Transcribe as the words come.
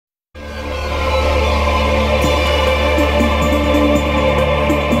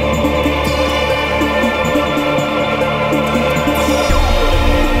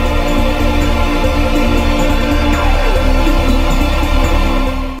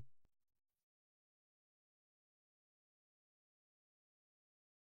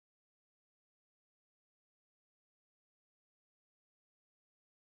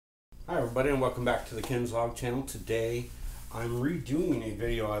Hi everybody and welcome back to the Ken's Log channel. Today I'm redoing a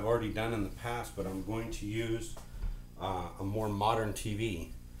video I've already done in the past, but I'm going to use a more modern TV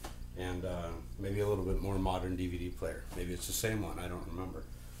and maybe a little bit more modern DVD player. Maybe it's the same one, I don't remember.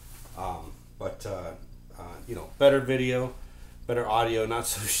 You know, better video, better audio, not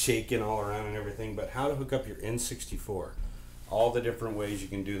so shaking all around and everything, but how to hook up your N64. All the different ways you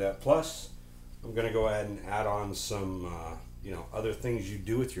can do that. Plus, I'm going to go ahead and add on some you know, other things you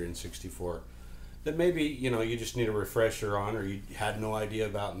do with your N64 that maybe, you know, you just need a refresher on or you had no idea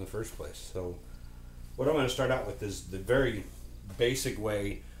about in the first place. So what I'm going to start out with is the very basic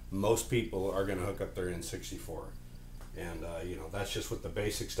way most people are going to hook up their N64. And you know, that's just with the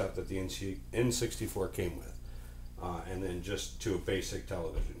basic stuff that the N64 came with. And then just to a basic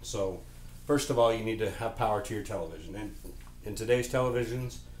television. So first of all, you need to have power to your television. And in today's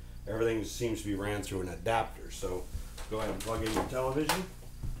televisions, everything seems to be ran through an adapter. So go ahead and plug in your television.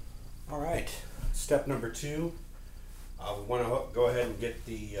 All right, step number 2, we want to go ahead and get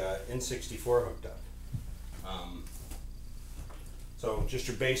the N64 hooked up. So just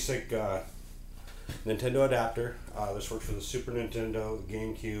your basic Nintendo adapter. This works for the Super Nintendo, the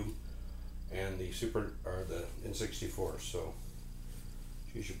GameCube, and the N64. So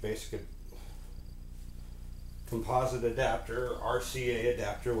use your basic composite adapter, or RCA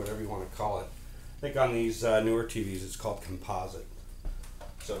adapter, whatever you want to call it. I think on these newer TVs it's called composite.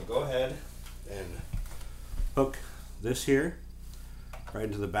 So go ahead and hook this here right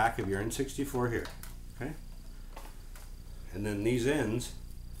into the back of your N64 here, okay? And then these ends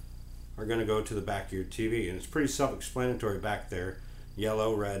are going to go to the back of your TV, and it's pretty self-explanatory back there: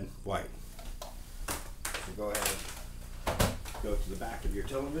 yellow, red, white. So go ahead and go to the back of your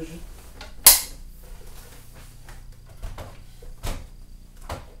television.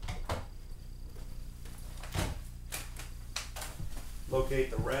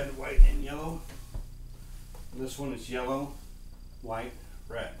 Locate the red, white, and yellow. And this one is yellow, white,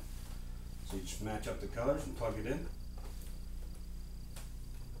 red. So you just match up the colors and plug it in.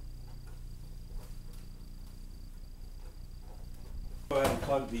 Go ahead and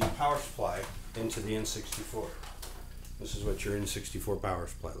plug the power supply into the N64. This is what your N64 power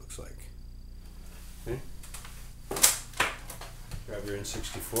supply looks like. Okay. Grab your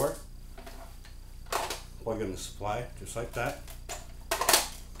N64, plug in the supply just like that,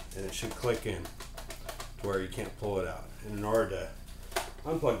 and it should click in to where you can't pull it out. And in order to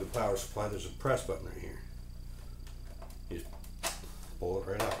unplug the power supply, there's a press button right here. You just pull it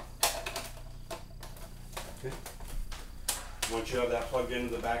right out. Okay. Once you have that plugged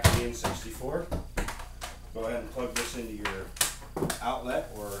into the back of the N64, go ahead and plug this into your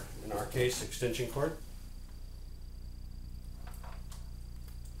outlet, or in our case, extension cord.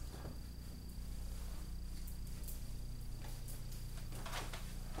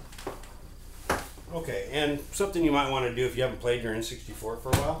 Okay, and something you might want to do if you haven't played your N64 for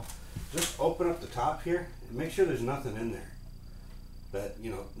a while, just open up the top here and make sure there's nothing in there. That, you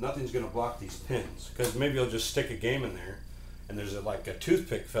know, nothing's going to block these pins, because maybe you'll just stick a game in there and there's like a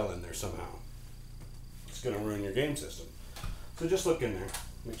toothpick fell in there somehow. It's going to ruin your game system. So just look in there,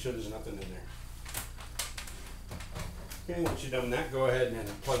 make sure there's nothing in there. Okay, once you've done that, go ahead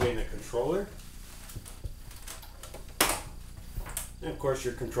and plug in a controller. And of course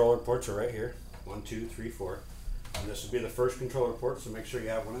your controller ports are right here. 1, 2, 3, 4. And this will be the first controller port, so make sure you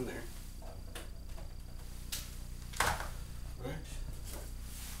have one in there. Alright.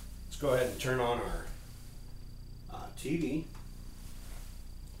 Let's go ahead and turn on our TV.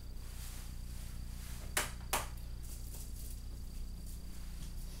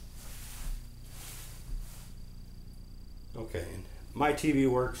 Okay, and my TV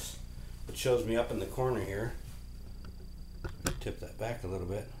works. It shows me up in the corner here. Tip that back a little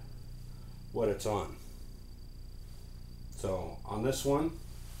bit. What it's on. So on this one,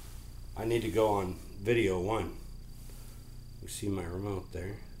 I need to go on video 1. You see my remote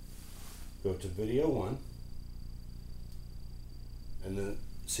there. Go to video 1, and then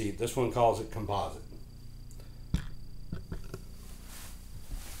see, this one calls it composite.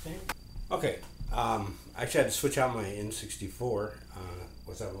 Okay. Actually I had to switch out my N64.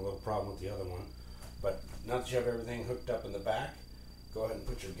 Was having a little problem with the other one, but now that you have everything hooked up in the back, go ahead and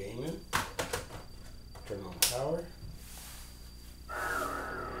put your game in. Turn on the power.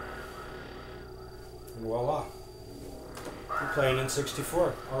 And voila. You're playing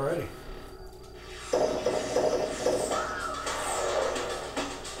N64 already.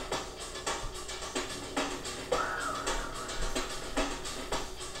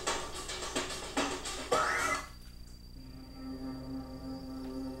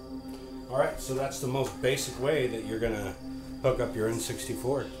 Alright, so that's the most basic way that you're going to hook up your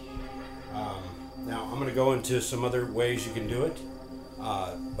N64. going to go into some other ways you can do it.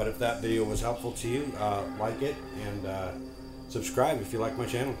 But if that video was helpful to you, like it and subscribe if you like my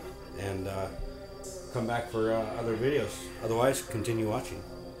channel. And come back for other videos. Otherwise, continue watching.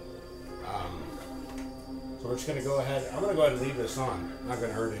 So we're just going to go ahead. I'm going to go ahead and leave this on. Not going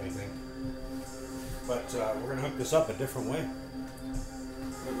to hurt anything. But we're going to hook this up a different way.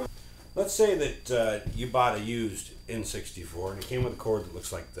 Let's say that you bought a used N64 and it came with a cord that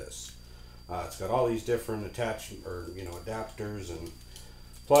looks like this. It's got all these different attachment or adapters and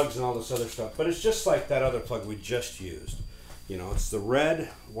plugs and all this other stuff, but it's just like that other plug we just used. It's the red,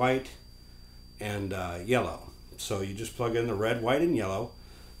 white, and yellow. So you just plug in the red, white, and yellow,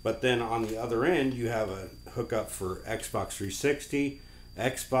 but then on the other end you have a hookup for Xbox 360,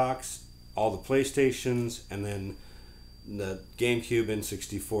 Xbox, all the PlayStations, and then the GameCube,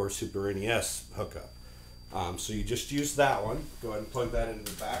 N64, Super NES hookup. So you just use that one. Go ahead and plug that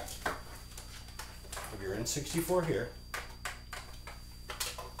into the back of your N64 here.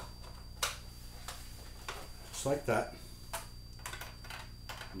 Just like that.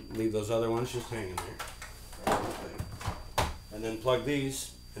 Leave those other ones just hanging there. And then plug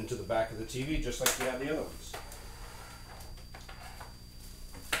these into the back of the TV just like you had the other ones.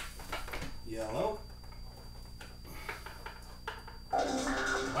 Yellow.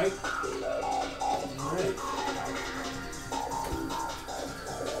 White. Alright.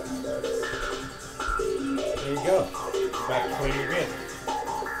 There you go. Back to where you're good.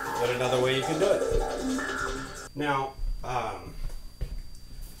 But another way you can do it. Now,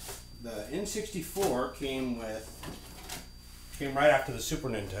 the N64 came right after the Super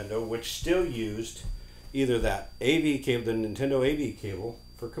Nintendo, which still used either that AV cable, the Nintendo AV cable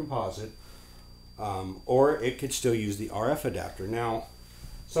for composite, or it could still use the RF adapter. Now,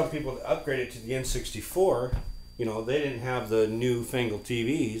 some people that upgraded to the N64, they didn't have the newfangled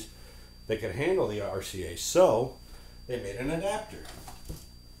TVs that could handle the RCA, so they made an adapter.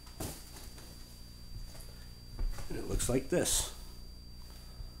 And it looks like this,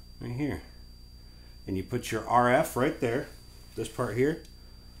 right here. And you put your RF right there. This part here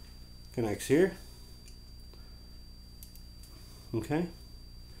connects here. Okay.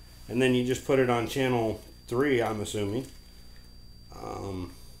 And then you just put it on channel 3, I'm assuming.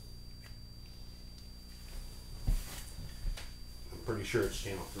 I'm pretty sure it's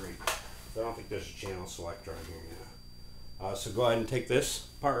channel 3. I don't think there's a channel selector on here yet. So go ahead and take this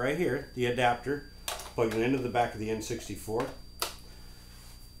part right here, the adapter, plug it into the back of the N64.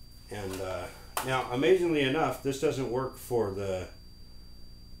 And now, amazingly enough, this doesn't work for the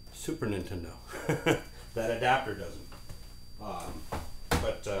Super Nintendo. That adapter doesn't.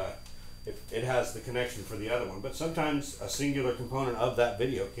 But it has the connection for the other one. But sometimes a singular component of that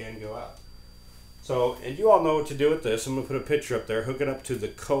video can go out. So, and you all know what to do with this. I'm going to put a picture up there. Hook it up to the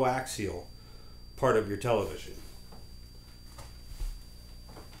coaxial part of your television.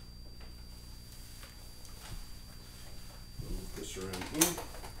 Move this around here.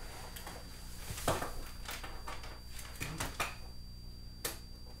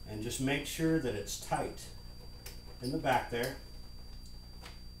 And just make sure that it's tight in the back there.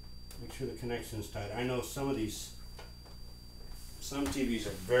 Make sure the connection is tight. I know some TVs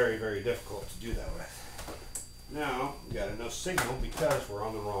are very, very difficult to do that with. Now, we got a no signal because we're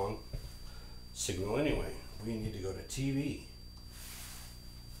on the wrong signal anyway. We need to go to TV.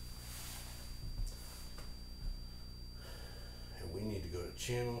 And we need to go to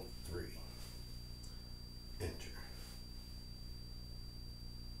channel 3. Enter.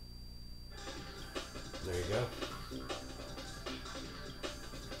 There you go.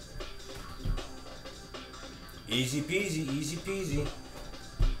 Easy peasy, easy peasy.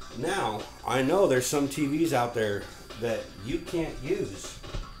 Now, I know there's some TVs out there that you can't use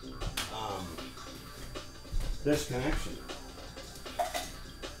this connection.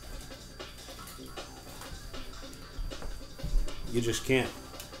 You just can't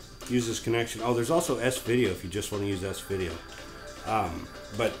use this connection. Oh, there's also S-Video if you just want to use S-Video.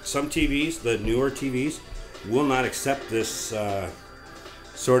 But some TVs, the newer TVs, will not accept this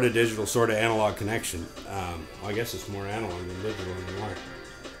sort of digital, sort of analog connection. Well, I guess it's more analog than digital anymore.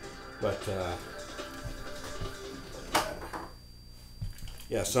 But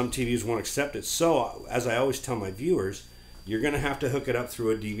yeah, some TVs won't accept it. So, as I always tell my viewers, you're going to have to hook it up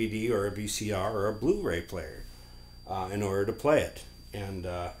through a DVD or a VCR or a Blu-ray player in order to play it. And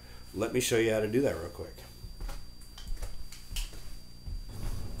let me show you how to do that real quick.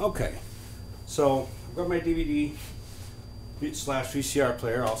 Okay, so I've got my DVD slash VCR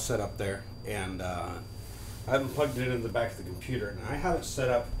player all set up there, and I haven't plugged it into the back of the computer, and I have it set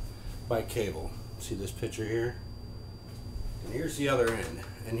up by cable. See this picture here? And here's the other end,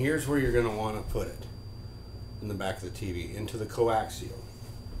 and here's where you're going to want to put it. in the back of the TV into the coaxial.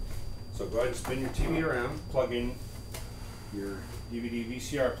 So go ahead and spin your TV around, plug in your DVD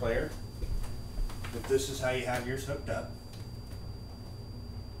VCR player. But this is how you have yours hooked up.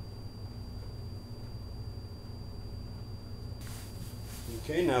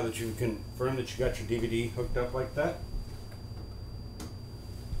 Okay, now that you confirm that you got your DVD hooked up like that,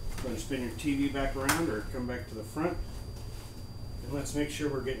 go ahead and spin your TV back around or come back to the front. And let's make sure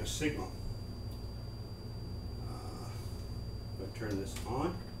we're getting a signal. I'm going to turn this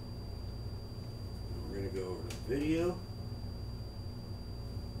on. And we're going to go over to video.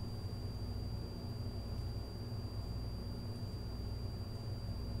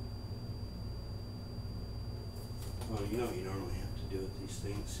 Well, you know what you normally have to do with these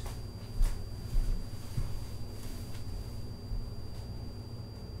things.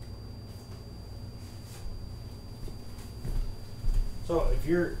 So if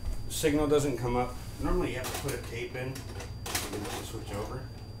your signal doesn't come up, normally you have to put a tape in and then switch over.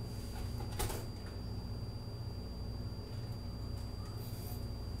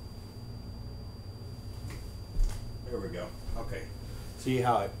 There we go. Okay. See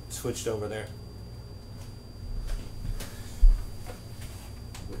how it switched over there?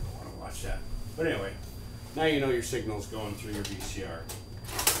 We don't want to watch that. But anyway, now you know your signal's going through your VCR/DVD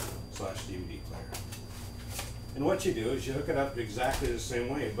player. And what you do is you hook it up exactly the same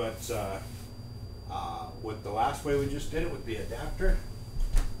way, but with the last way we just did it with the adapter,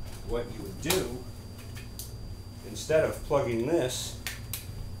 what you would do, instead of plugging this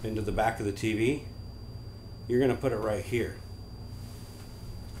into the back of the TV, you're going to put it right here.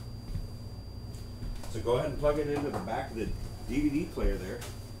 So go ahead and plug it into the back of the DVD player there.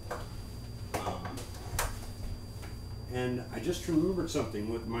 And I just remembered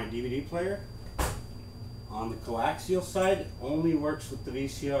something with my DVD player. On the coaxial side, it only works with the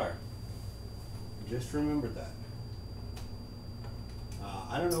VCR. Just remembered that.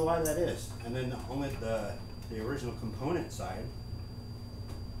 I don't know why that is. And then only the original component side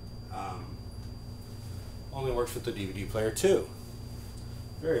only works with the DVD player too.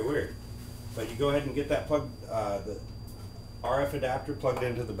 Very weird. But you go ahead and get that plug, the RF adapter plugged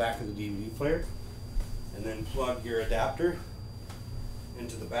into the back of the DVD player, and then plug your adapter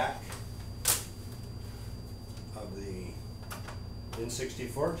into the back of the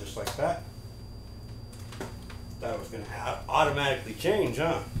N64, just like that. That was going to automatically change,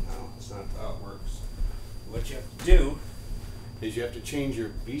 huh? No, that's not how it works. What you have to do is you have to change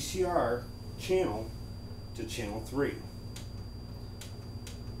your VCR channel to channel 3.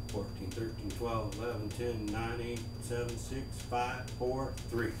 14, 13, 12, 11, 10, 9, 8, 7, 6, 5, 4,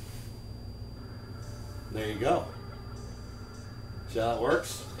 3. There you go. See how that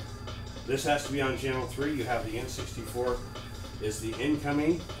works? This has to be on channel 3. You have the N64 is the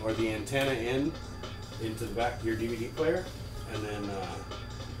incoming or the antenna in into the back of your DVD player, and then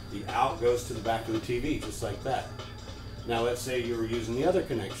the out goes to the back of the TV, just like that. Now let's say you were using the other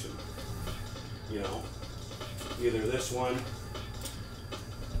connection. You know, either this one,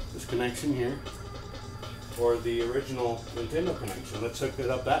 this connection here, or the original Nintendo connection. Let's hook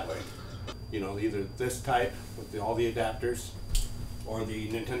it up that way. You know, either this type with all the adapters, or the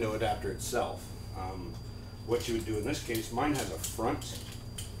Nintendo adapter itself. What you would do in this case, mine has a front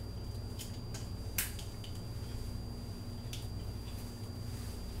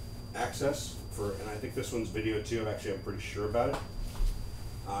access for, and I think this one's video too. Actually, I'm pretty sure about it.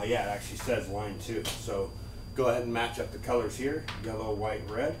 Yeah, it actually says line 2. So go ahead and match up the colors here: yellow, white,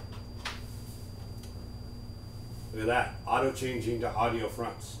 red. Look at that, auto changing to audio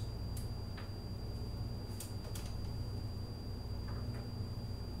fronts.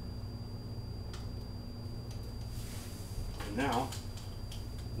 And now,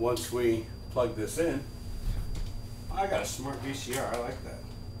 once we plug this in, I got a smart VCR, I like that.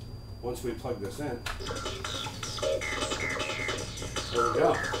 Once we plug this in, there we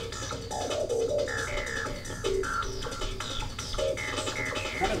go.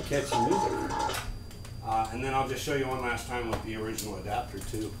 Kind of catchy music. And then I'll just show you one last time with the original adapter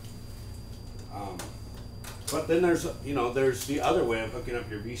too. But then there's, you know, there's the other way of hooking up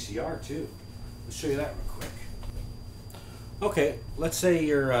your VCR too. Let's show you that real quick. Okay, let's say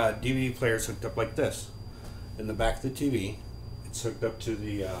your DVD player is hooked up like this. In the back of the TV, it's hooked up to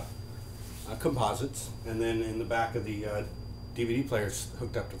the composites, and then in the back of the DVD player is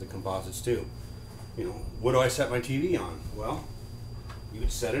hooked up to the composites too. You know, what do I set my TV on? Well, you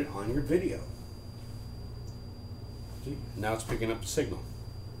would set it on your video. See, now it's picking up the signal.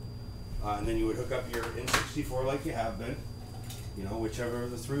 And then you would hook up your N64 like you have been, you know, whichever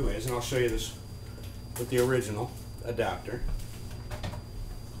of the 3 ways. And I'll show you this with the original adapter.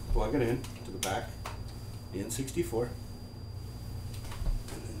 Plug it in to the back the N64.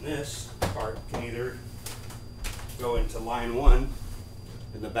 And then this part can either go into line 1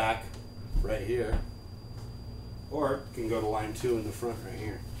 in the back right here, or it can go to line 2 in the front right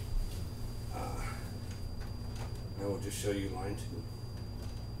here. I will just show you line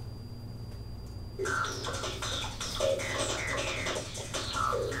 2.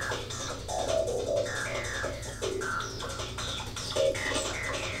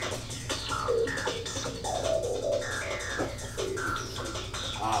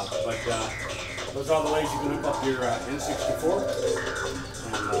 Those are all the ways you can hook up your N64.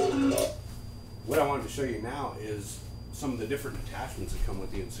 And what I wanted to show you now is some of the different attachments that come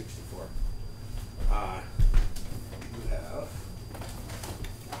with the N64. You have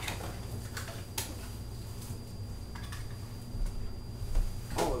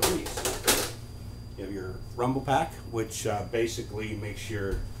all of these. You have your rumble pack, which basically makes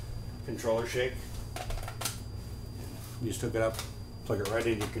your controller shake. You just hook it up, plug it right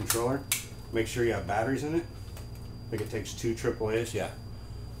into your controller. Make sure you have batteries in it. I think it takes 2 AAAs. Yeah,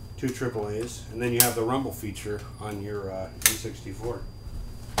 2 AAAs. And then you have the rumble feature on your N64.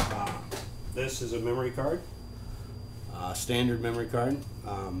 This is a memory card. Standard memory card.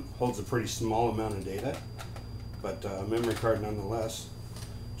 Holds a pretty small amount of data, but a memory card nonetheless.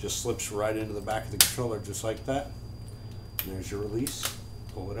 Just slips right into the back of the controller just like that. And there's your release.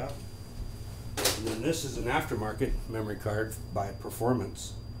 Pull it out. And then this is an aftermarket memory card by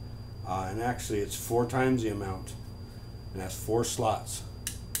Performance. And actually it's 4 times the amount, and has 4 slots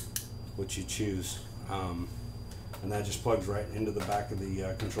which you choose, and that just plugs right into the back of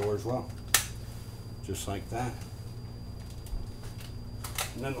the controller as well, just like that.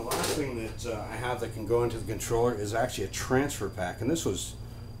 And then the last thing that I have that can go into the controller is actually a transfer pack, and this was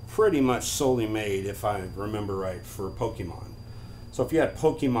pretty much solely made, if I remember right, for Pokemon. So if you had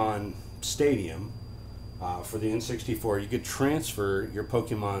Pokemon Stadium for the N64, you could transfer your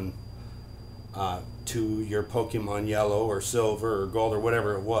Pokemon to your Pokemon Yellow or Silver or Gold or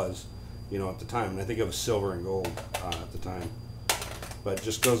whatever it was, you know, at the time. And I think it was Silver and Gold at the time. But it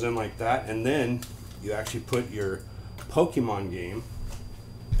just goes in like that, and then you actually put your Pokemon game.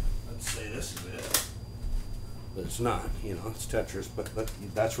 Let's say this is it, but it's not. You know, it's Tetris. But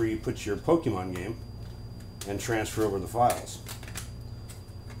that's where you put your Pokemon game and transfer over the files.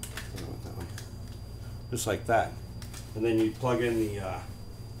 Just like that, and then you plug in the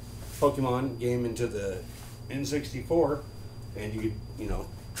Pokemon game into the N64, and you know,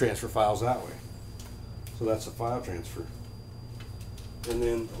 transfer files that way. So that's a file transfer. And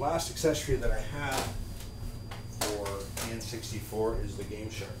then the last accessory that I have for the N64 is the Game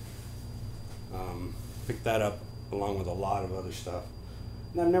Shark. Picked that up along with a lot of other stuff,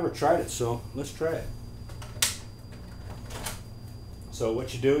 and I've never tried it, so let's try it. So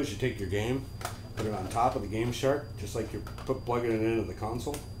what you do is you take your game, put it on top of the Game Shark, just like you're plugging it into the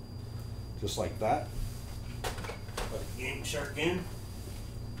console. Just like that. Put the Game Shark in.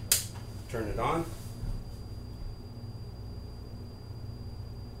 Turn it on.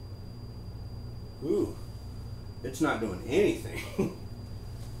 Ooh, it's not doing anything.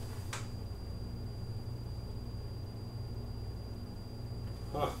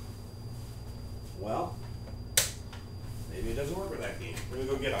 Huh. Well, maybe it doesn't work with that game. We're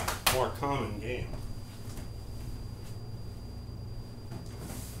gonna go get a more common game.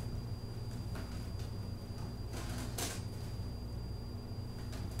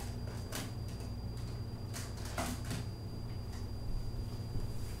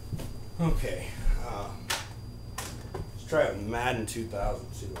 Okay, let's try it with Madden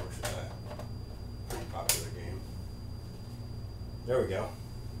 2000, see what works with that. Pretty popular game. There we go.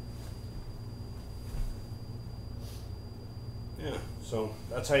 Yeah, so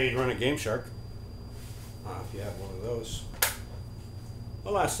that's how you'd run a Game Shark, if you have one of those.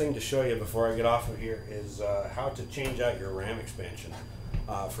 The last thing to show you before I get off of here is how to change out your RAM expansion.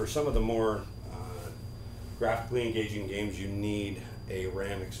 For some of the more graphically engaging games, you need a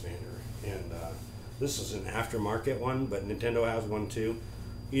RAM expander. And this is an aftermarket one, but Nintendo has one too.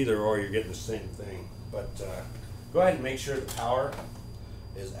 Either or, you're getting the same thing. But go ahead and make sure the power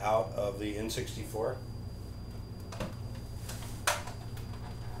is out of the N64.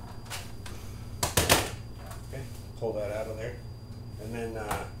 Okay, pull that out of there. And then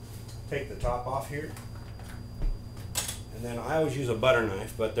take the top off here. And then I always use a butter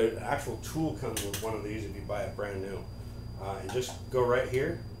knife, but the actual tool comes with one of these if you buy it brand new. And just go right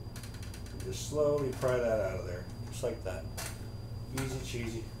here. Just slowly pry that out of there, just like that. Easy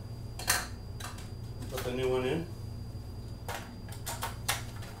cheesy. Put the new one in.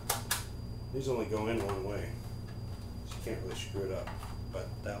 These only go in one way, so you can't really screw it up. But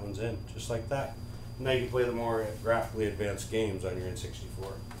that one's in, just like that. Now you can play the more graphically advanced games on your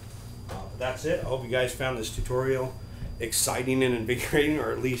N64. That's it. I hope you guys found this tutorial exciting and invigorating,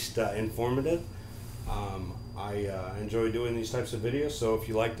 or at least informative. I enjoy doing these types of videos, so if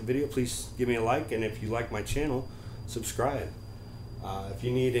you like the video, please give me a like, and if you like my channel, subscribe. If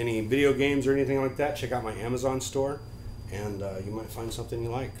you need any video games or anything like that, check out my Amazon store, and you might find something you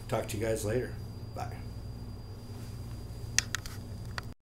like. Talk to you guys later. Bye.